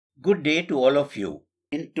Good day to all of you.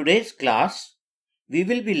 In today's class, we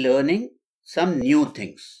will be learning some new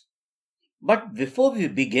things. But before we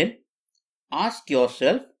begin, ask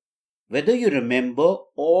yourself whether you remember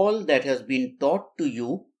all that has been taught to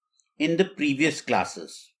you in the previous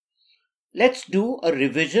classes. Let's do a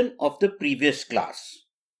revision of the previous class.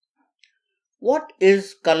 What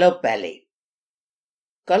is color palette?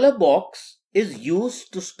 Color box is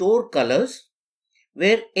used to store colors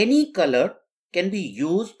where any color can be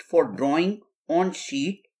used for drawing on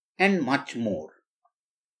sheet and much more.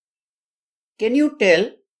 Can you tell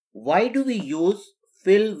why do we use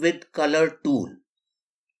fill with color tool?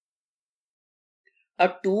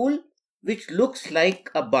 A tool which looks like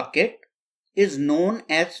a bucket is known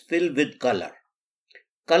as fill with color.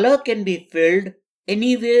 Color can be filled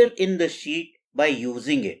anywhere in the sheet by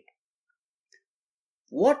using it.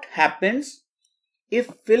 What happens if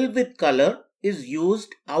fill with color is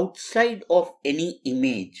used outside of any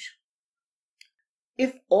image?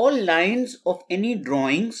 If all lines of any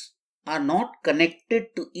drawings are not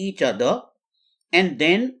connected to each other and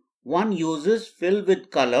then one uses fill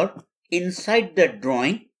with color inside the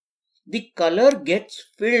drawing, the color gets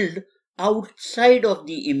filled outside of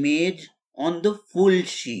the image on the full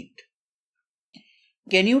sheet.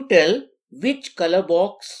 Can you tell which color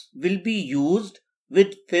box will be used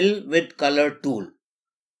with fill with color tool?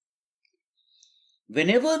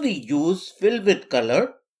 Whenever we use fill with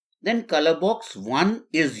color, then color box 1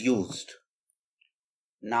 is used.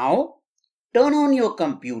 Now, turn on your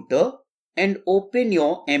computer and open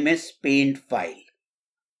your MS Paint file.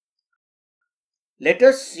 Let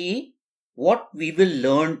us see what we will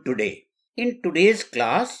learn today. In today's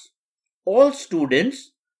class, all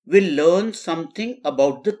students will learn something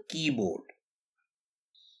about the keyboard.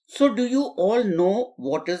 So, do you all know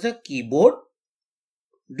what is a keyboard?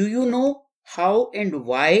 Do you know how and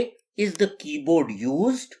why is the keyboard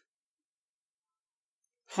used?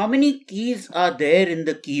 How many keys are there in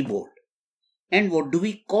the keyboard? And what do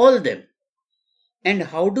we call them? And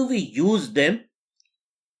how do we use them?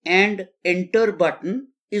 And enter button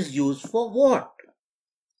is used for what?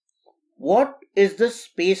 What is the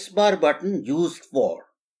spacebar button used for?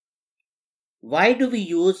 Why do we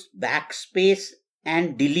use backspace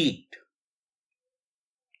and delete?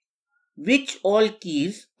 Which all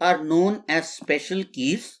keys are known as special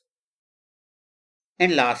keys?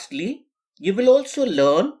 And lastly, you will also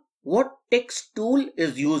learn what text tool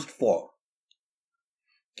is used for.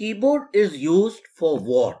 Keyboard is used for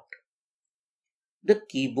what? The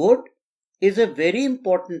keyboard is a very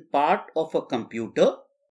important part of a computer.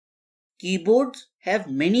 Keyboards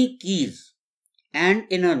have many keys, and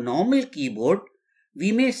in a normal keyboard,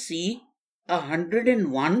 we may see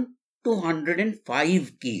 101 to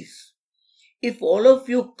 105 keys. If all of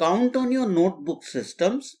you count on your notebook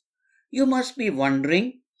systems, you must be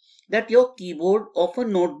wondering that your keyboard of a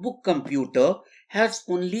notebook computer has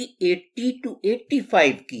only 80 to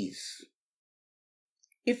 85 keys.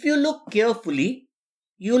 If you look carefully,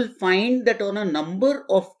 you'll find that on a number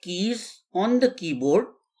of keys on the keyboard,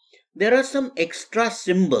 there are some extra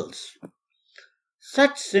symbols.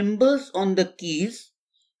 Such symbols on the keys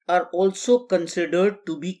are also considered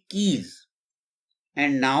to be keys.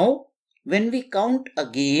 And now, when we count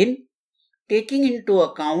again, taking into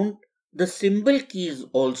account the symbol keys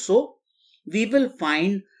also, we will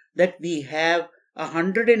find that we have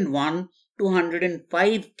 101 to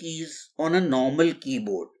 105 keys on a normal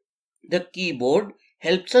keyboard. The keyboard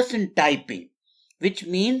helps us in typing, which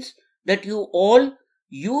means that you all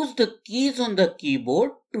use the keys on the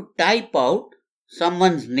keyboard to type out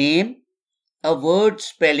someone's name, a word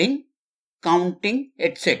spelling, counting,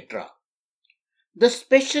 etc. The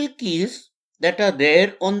special keys that are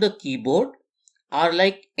there on the keyboard are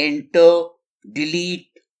like enter, delete,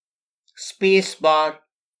 spacebar,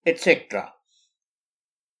 etc.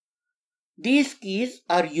 These keys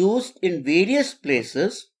are used in various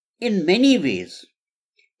places in many ways,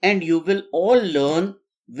 and you will all learn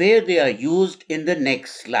where they are used in the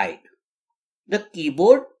next slide. The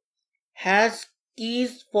keyboard has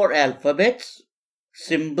keys for alphabets,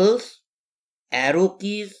 symbols, arrow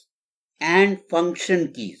keys, and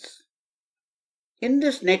function keys. In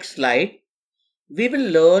this next slide, we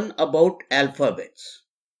will learn about alphabets.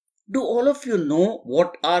 Do all of you know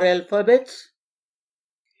what are alphabets?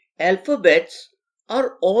 Alphabets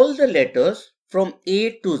are all the letters from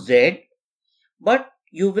A to Z, but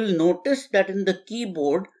you will notice that in the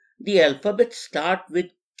keyboard, the alphabets start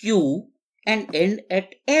with Q and end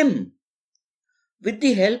at M. With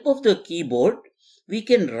the help of the keyboard, we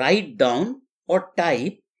can write down or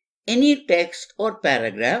type any text or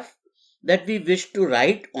paragraph that we wish to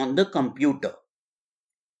write on the computer.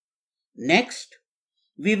 Next,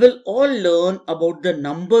 we will all learn about the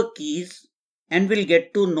number keys and will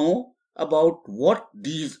get to know about what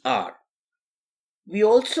these are. We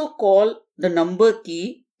also call the number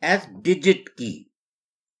key as digit key.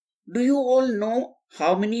 Do you all know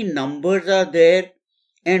how many numbers are there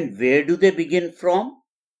and where do they begin from?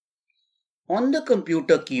 On the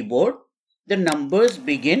computer keyboard, the numbers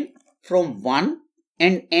begin from 1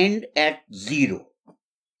 and end at 0.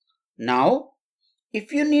 Now,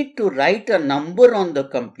 if you need to write a number on the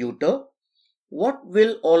computer, what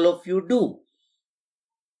will all of you do?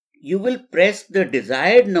 You will press the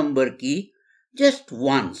desired number key just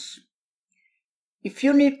once. If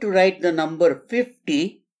you need to write the number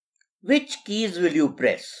 50, which keys will you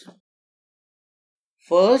press?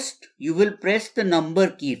 First, you will press the number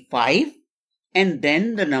key 5 and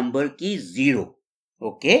then the number key 0.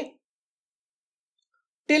 Okay?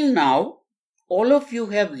 Till now, all of you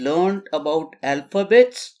have learned about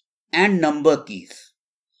alphabets and number keys.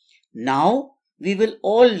 Now, we will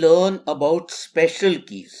all learn about special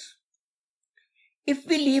keys. If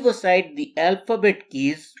we leave aside the alphabet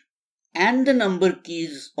keys and the number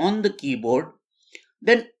keys on the keyboard,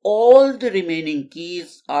 then all the remaining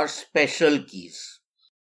keys are special keys.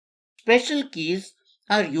 Special keys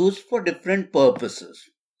are used for different purposes.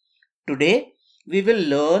 Today, we will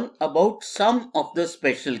learn about some of the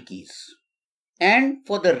special keys. And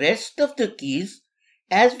for the rest of the keys,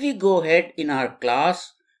 as we go ahead in our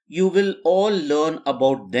class, you will all learn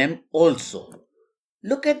about them also.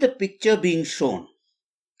 Look at the picture being shown.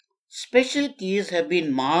 Special keys have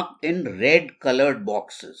been marked in red colored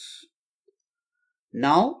boxes.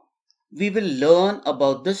 Now, we will learn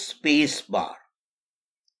about the space bar.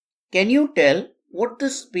 Can you tell what the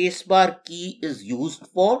space bar key is used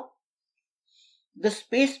for? The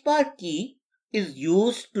space bar key is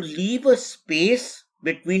used to leave a space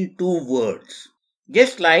between two words.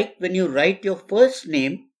 Just like when you write your first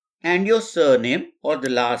name and your surname or the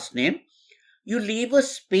last name, you leave a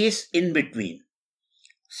space in between.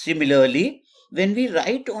 Similarly, when we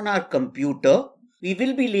write on our computer, we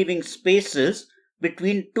will be leaving spaces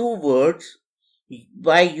between two words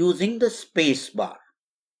by using the space bar.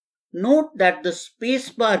 Note that the space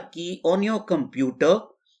bar key on your computer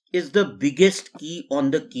is the biggest key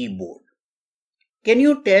on the keyboard. Can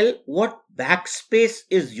you tell what backspace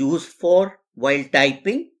is used for while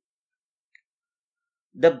typing?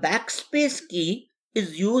 The backspace key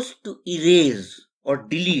is used to erase or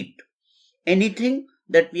delete anything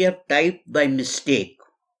that we have typed by mistake.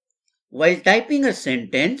 While typing a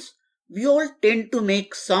sentence, we all tend to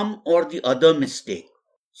make some or the other mistake.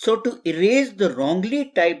 So to erase the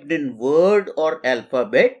wrongly typed in word or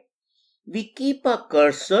alphabet, we keep a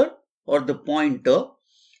cursor or the pointer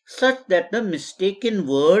such that the mistaken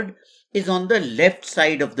word is on the left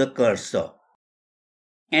side of the cursor.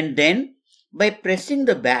 And then by pressing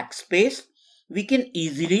the backspace, we can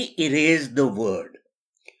easily erase the word.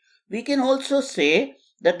 We can also say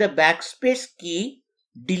that the backspace key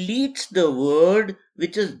deletes the word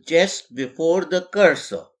which is just before the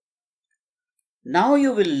cursor. Now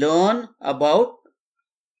you will learn about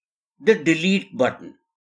the delete button.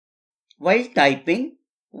 While typing,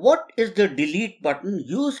 what is the delete button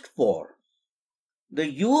used for? The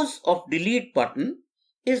use of delete button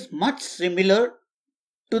is much similar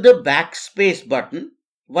to the backspace button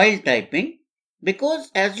while typing because,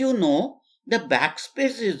 as you know, the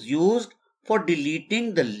backspace is used for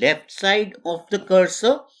deleting the left side of the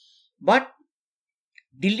cursor, but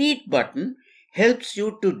delete button helps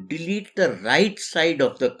you to delete the right side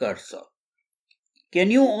of the cursor. Can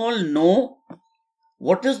you all know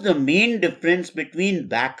what is the main difference between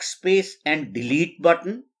backspace and delete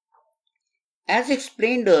button? As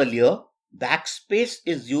explained earlier, backspace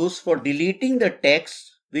is used for deleting the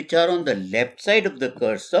text which are on the left side of the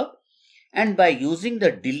cursor, and by using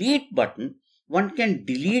the delete button, one can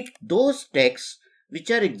delete those texts which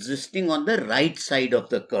are existing on the right side of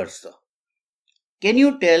the cursor. Can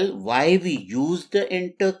you tell why we use the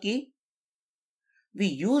enter key? We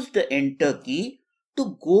use the enter key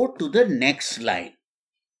to go to the next line.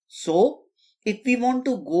 So, if we want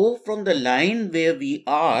to go from the line where we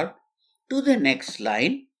are to the next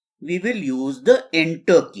line, we will use the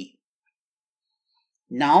enter key.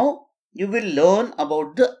 Now, you will learn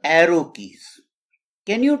about the arrow keys.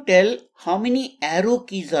 Can you tell how many arrow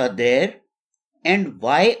keys are there and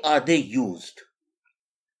why are they used?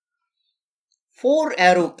 4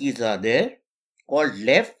 arrow keys are there, called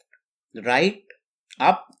left, right,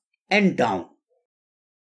 up and down.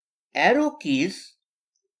 Arrow keys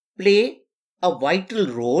play a vital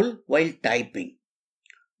role while typing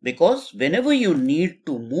because whenever you need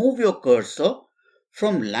to move your cursor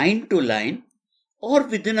from line to line or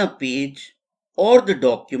within a page, or the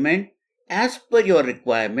document as per your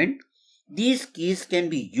requirement. These keys can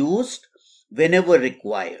be used whenever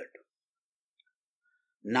required.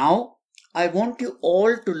 Now, I want you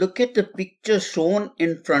all to look at the picture shown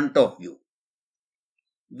in front of you.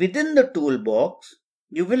 Within the toolbox,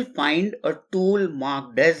 you will find a tool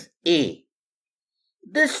marked as A.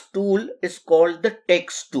 This tool is called the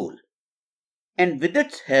text tool, and with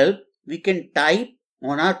its help, we can type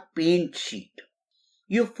on our paint sheet.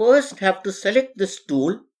 You first have to select this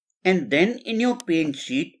tool, and then in your paint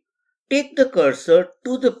sheet, take the cursor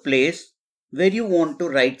to the place where you want to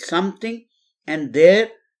write something, and there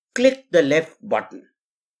click the left button.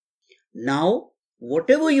 Now,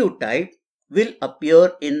 whatever you type will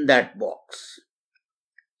appear in that box.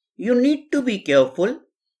 You need to be careful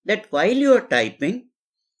that while you are typing,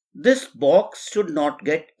 this box should not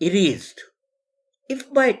get erased.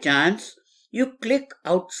 If by chance you click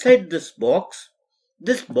outside this box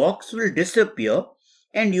will disappear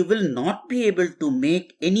and you will not be able to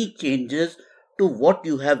make any changes to what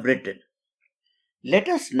you have written. Let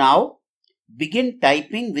us now begin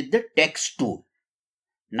typing with the text tool.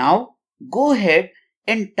 Now go ahead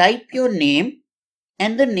and type your name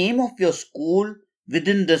and the name of your school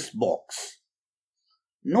within this box.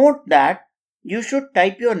 Note that you should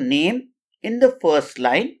type your name in the first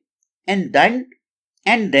line and then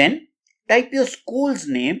type your school's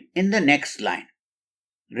name in the next line.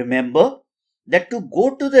 Remember that to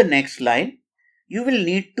go to the next line, you will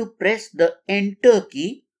need to press the Enter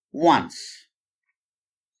key once.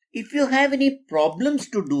 If you have any problems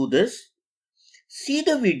to do this, see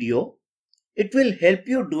the video. It will help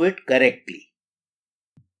you do it correctly.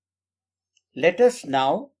 Let us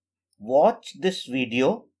now watch this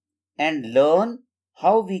video and learn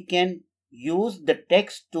how we can use the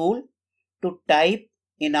text tool to type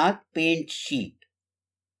in our paint sheet.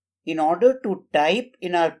 In order to type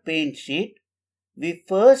in our paint sheet, we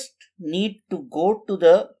first need to go to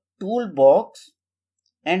the toolbox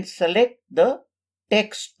and select the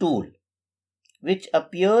text tool, which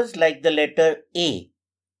appears like the letter A.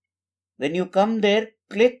 When you come there,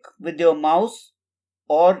 click with your mouse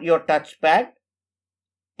or your touchpad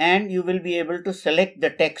and you will be able to select the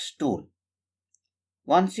text tool.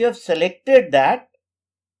 Once you have selected that,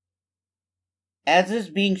 as is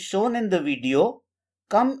being shown in the video,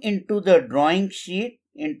 come into the drawing sheet,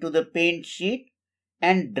 into the paint sheet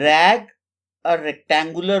and drag. A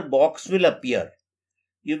rectangular box will appear.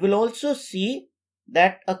 You will also see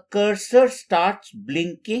that a cursor starts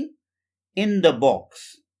blinking in the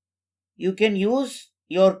box. You can use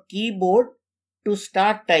your keyboard to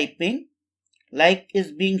start typing like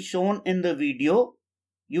is being shown in the video.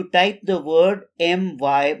 You type the word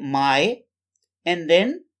my and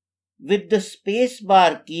then with the space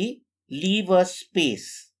bar key leave a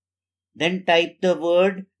space. Then type the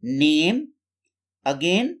word name.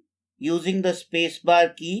 Again using the space bar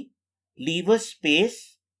key leave a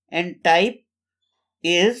space and type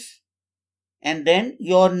is and then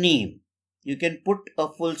your name. You can put a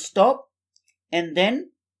full stop and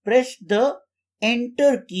then press the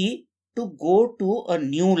Enter key to go to a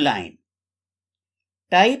new line.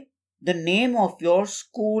 Type the name of your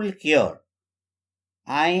school here.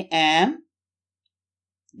 I am,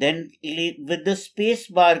 then with the space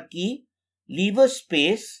bar key leave a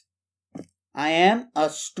space. I am a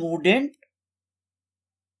student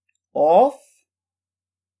of,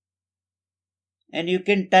 and you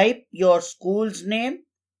can type your school's name,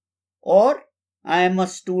 or I am a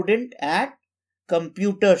student at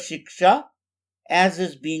Computer Shiksha as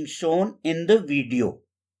is being shown in the video.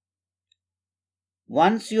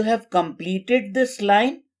 Once you have completed this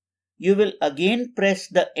line, you will again press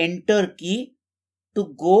the Enter key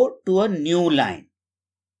to go to a new line.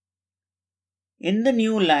 In the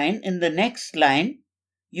new line, in the next line,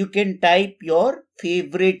 you can type your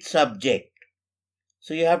favorite subject.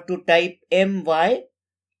 So you have to type MY,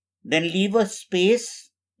 then leave a space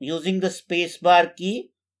using the space bar key,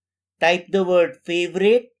 type the word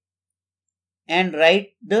favorite and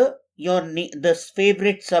write the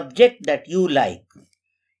favorite subject that you like.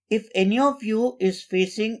 If any of you is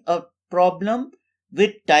facing a problem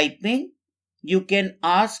with typing, you can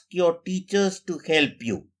ask your teachers to help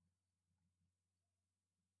you.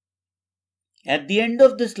 At the end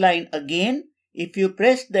of this line again, if you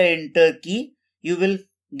press the Enter key, you will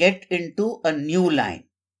get into a new line.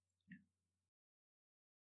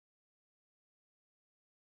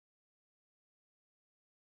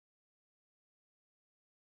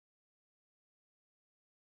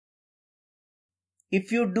 If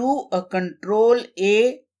you do a Control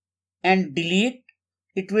A and delete,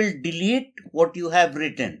 it will delete what you have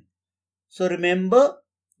written. So remember,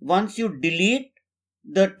 once you delete,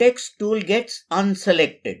 the text tool gets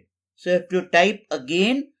unselected. So if you type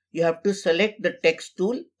again, you have to select the text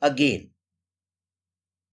tool again.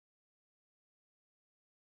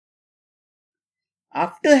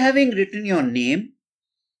 After having written your name,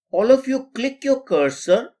 all of you click your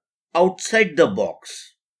cursor outside the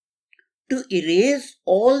box. To erase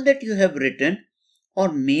all that you have written or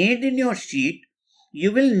made in your sheet,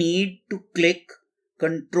 you will need to click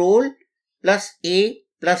Ctrl plus A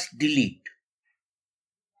plus delete.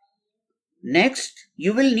 Next,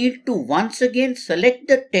 you will need to once again select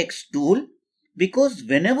the text tool, because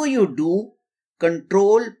whenever you do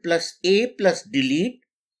Ctrl plus A plus delete,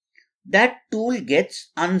 that tool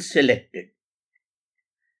gets unselected.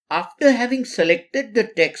 After having selected the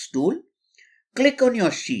text tool, click on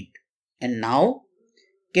your sheet. And now,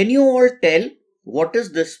 can you all tell what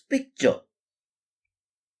is this picture?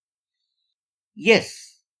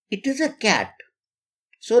 Yes, it is a cat.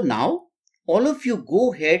 So now, all of you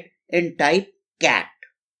go ahead and type cat.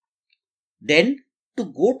 Then, to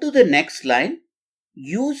go to the next line,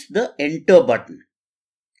 use the enter button.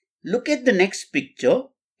 Look at the next picture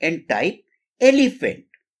and type elephant.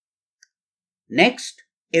 Next,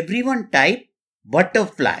 everyone type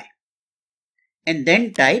butterfly. And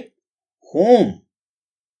then type home.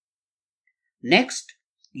 Next,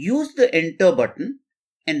 use the enter button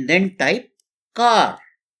and then type car.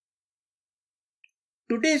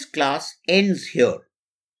 Today's class ends here.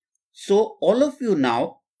 So all of you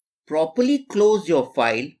now properly close your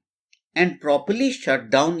file and properly shut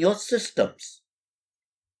down your systems.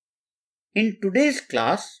 In today's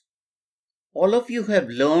class, all of you have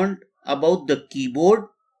learned about the keyboard,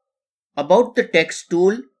 about the text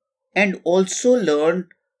tool, and also learned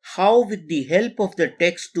how with the help of the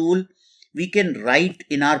text tool we can write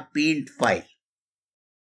in our Paint file.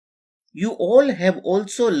 You all have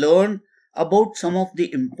also learned about some of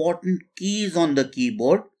the important keys on the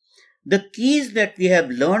keyboard. The keys that we have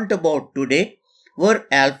learned about today were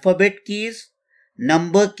alphabet keys,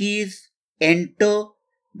 number keys, enter,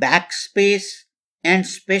 backspace, and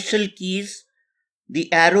special keys,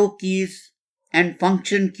 the arrow keys, and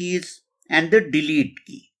function keys, and the delete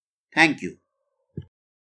key. Thank you.